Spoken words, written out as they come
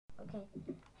Okay,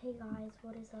 hey guys,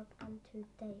 what is up? And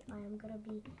today I am gonna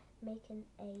be making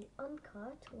a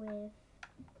uncut with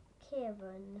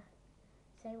Kieren.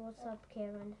 Say what's up,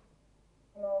 Kieren.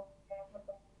 Hello.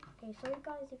 Okay, sorry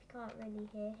guys if you can't really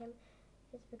hear him.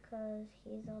 It's because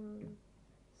he's on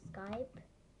Skype,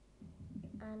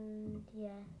 and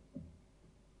yeah,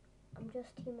 I'm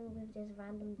just teaming with this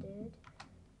random dude.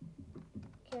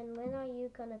 Kieren, when are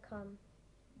you gonna come?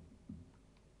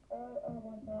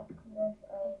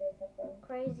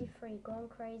 Crazy free, go on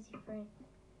crazy free.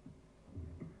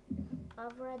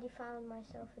 I've already found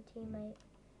myself a teammate.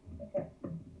 Okay.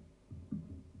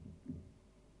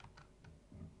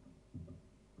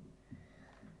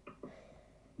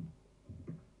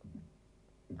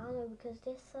 I don't know, because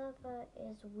this server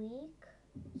is weak.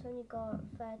 It's only got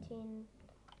 13.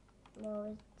 Well,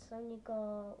 it's only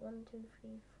got 1, 2,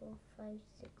 3, 4, 5,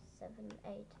 6, 7,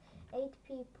 8. 8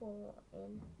 people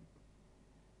in.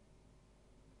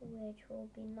 Which will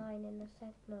be 9 in a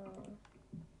sec. No.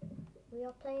 We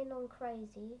are playing on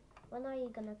crazy. When are you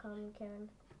gonna come, Kieren?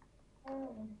 Okay.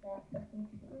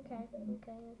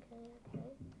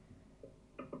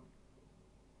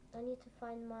 I need to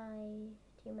find my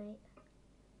teammate.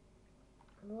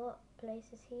 What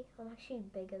place is he? I'm actually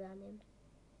bigger than him.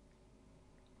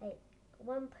 Hey,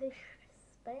 one piece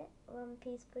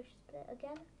push split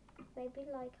again? Maybe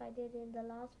like I did in the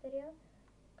last video?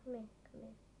 Come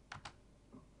here.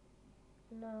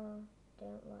 No,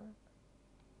 didn't work.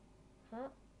 Huh?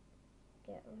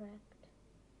 Get wrecked.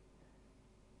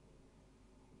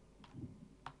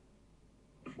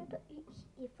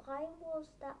 If I was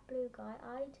that blue guy,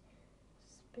 I'd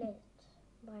split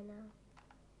by now.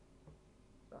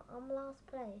 Well, I'm last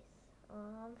place.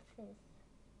 Oh, I'm 5th.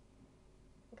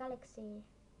 Galaxy.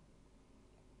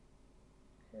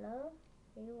 Hello?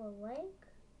 Are you awake?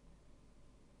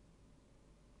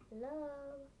 Hello?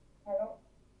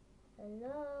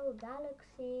 Hello,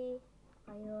 Galaxy.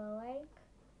 Are you awake?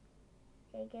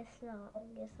 Okay, guess not.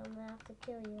 Guess I'm gonna have to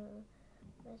kill you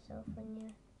myself when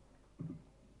you.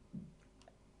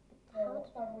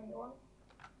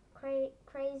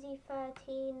 Crazy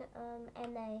 13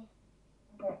 NA.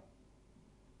 Okay.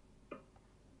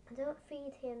 Don't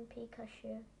feed him,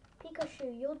 Pikachu. Pikachu,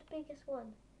 you're the biggest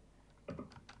one.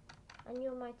 And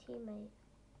you're my teammate.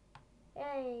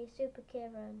 Yay, Super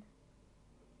Kieren.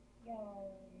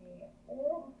 Yay.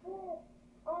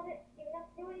 Oh, you didn't have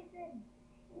to do anything.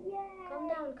 Yay.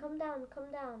 Come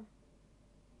down.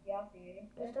 Yeah, I see.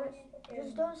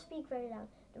 Just don't speak very loud.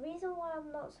 The reason why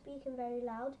I'm not speaking very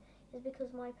loud is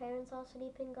because my parents are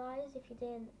sleeping, guys, if you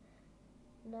didn't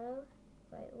know.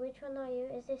 Wait, which one are you?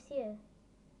 Is this you?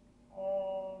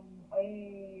 Are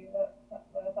you the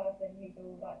person who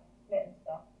do like split and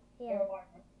stuff? Yeah. You're a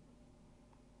virus.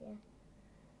 Yeah.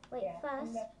 Wait, Yeah,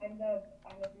 first. I'm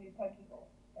the blue Pokeball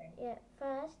thing. Yeah,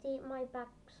 first eat my back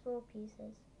small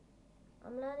pieces.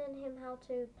 I'm learning him how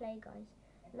to play, guys.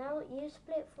 Now you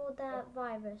split for that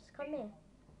virus. Come here.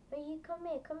 No, you come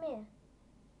here.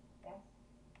 Yes.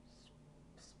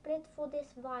 Split for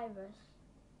this virus.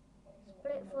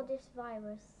 Split for this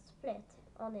virus. Split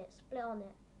on it.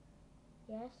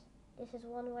 Yes, this is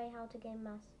one way how to gain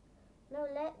mass. No,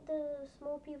 let the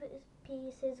small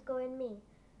pieces go in me.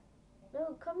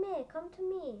 No, come here, come to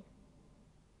me.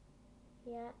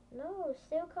 Yeah, no,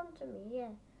 still come to me,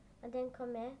 yeah. And then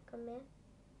come here.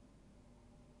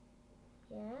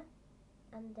 Yeah,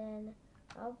 and then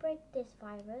I'll break this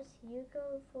virus. You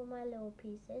go for my little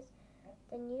pieces.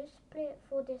 Then you split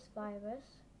for this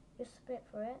virus. Just split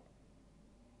for it.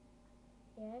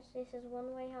 Yes, this is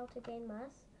one way how to gain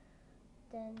mass.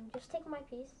 Then just take my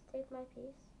piece.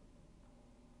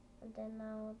 And then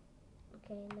now,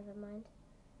 okay, never mind.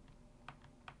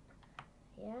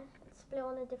 Yeah, split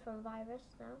on a different virus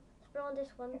now. Split on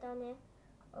this one down here.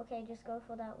 Okay, just go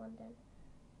for that one then.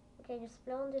 Okay, just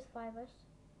split on this virus.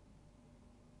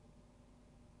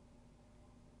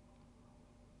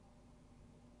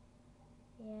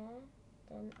 Yeah,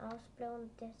 then I'll split on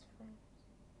this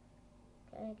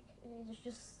virus. Okay,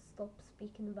 just stop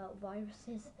speaking about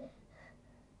viruses.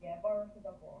 Yeah, viruses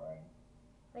are boring.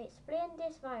 Wait, split in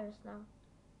this virus now.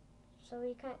 So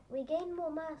we gain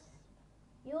more mass.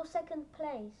 You're second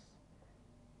place.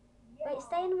 Yeah. Wait,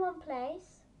 stay in one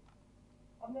place.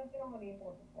 I've never been on the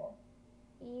board before.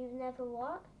 You've never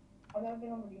what? I've never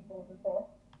been on the board before.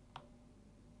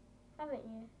 Haven't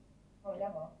you? Oh,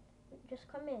 never. Just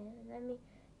come in and let me.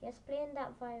 Yes, play in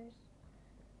that virus.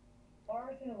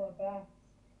 Viruses are the best.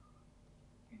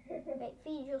 Wait,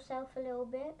 feed yourself a little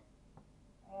bit.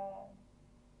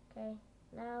 Okay,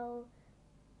 now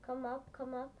come up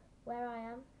where I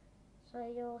am. So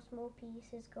your small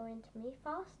pieces go into me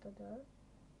faster though.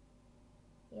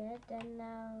 Yeah, then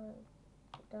now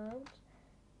don't.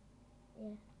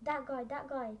 Yeah. That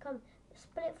guy, come.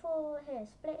 Split for here,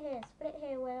 split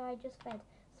here where I just fed.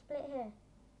 Split here.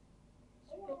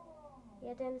 Split.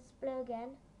 Yeah, then split again.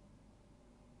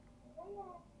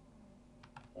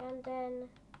 Yeah, and then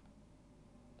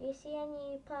do you see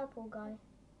any purple guy?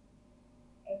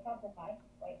 A purple guy?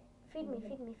 Wait. Feed me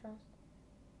first.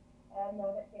 No, I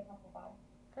don't see a purple guy.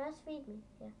 First feed me,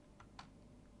 yeah.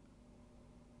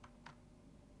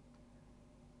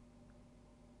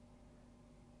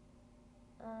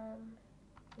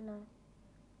 No.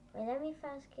 Wait, let me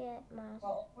first get mass.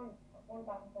 Well, one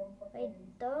back from Wait,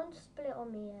 don't split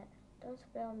on me yet. Don't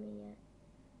split on me yet.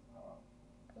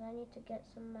 Because I need to get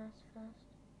some mass first.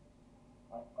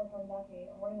 Because I'm lucky.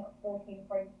 I'm running at 14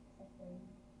 frames per second.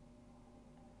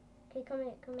 Okay,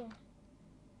 come here.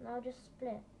 Now just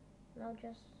split. Now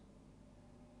just...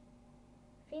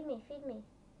 Feed me.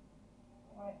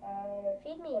 Right,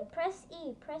 Feed me. Press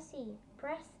E. Press E.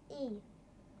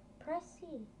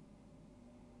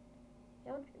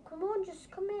 Yo, come on,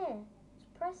 just come here.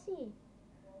 Just press E.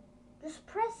 Just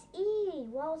press E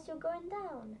whilst you're going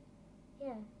down.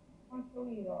 Yeah. I'm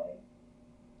sorry, you guys.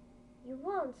 You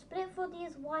won't. Split for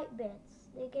these white bits.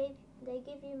 They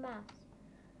give you mass.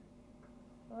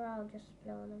 Or I'll just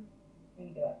split on them.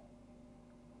 You do it.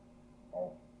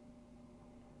 Oh.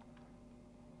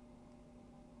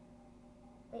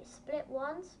 Wait, split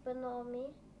once, but not on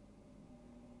me.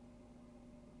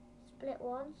 Split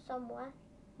once somewhere,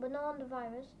 but not on the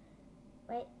virus.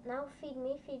 Wait, now feed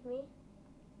me.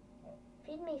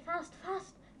 Feed me fast.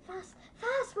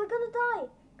 We're gonna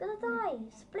die.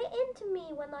 Split into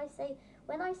me when I say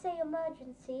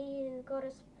emergency. You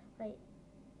gotta wait.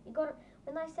 You gotta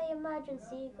when I say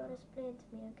emergency. You gotta split into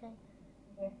me. Okay.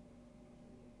 Okay.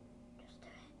 Just do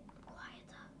it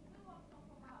quieter.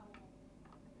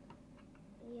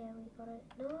 Yeah, we got it.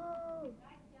 No.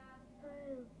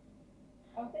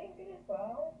 I'm thinking as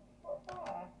well. What's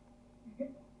that?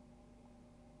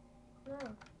 No.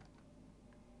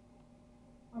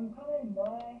 I'm coming,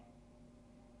 boy.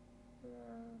 No.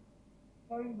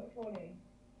 Slowly but surely.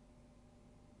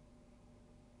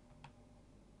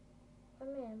 Come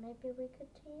here, maybe we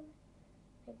could team.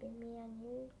 Maybe me and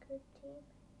you could team.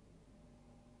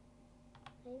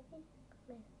 Maybe?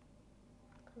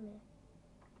 Come here.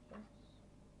 Yes.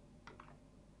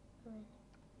 Come here.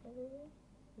 Maybe we?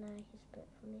 Nah, he split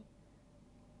for me.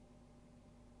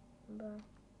 Bro.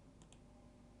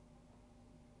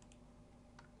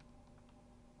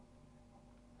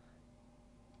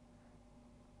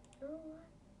 You know what?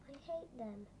 I hate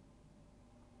them.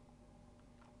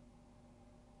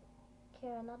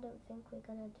 Kieren, I don't think we're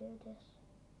gonna do this.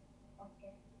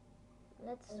 Okay.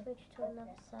 Let's switch to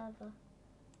another server.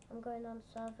 I'm going on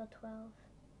server 12.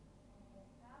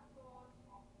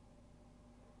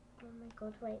 Oh my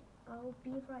god, wait. I'll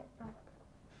be right back.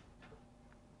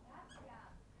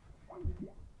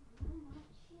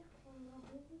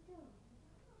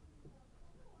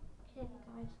 Okay,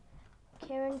 guys.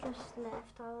 Kieren just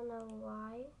left. I don't know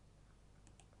why.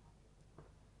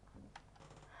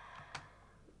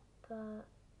 But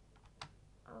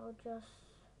I'll just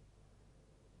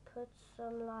put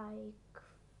some like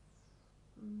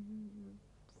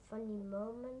funny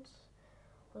moments,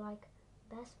 like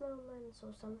best moments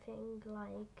or something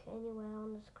like anywhere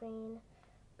on the screen,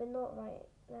 but not right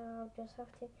now. I'll just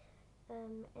have to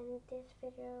end this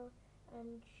video,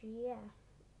 and yeah,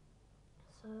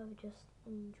 so just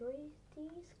enjoy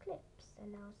these clips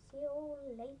and I'll see you all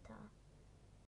later.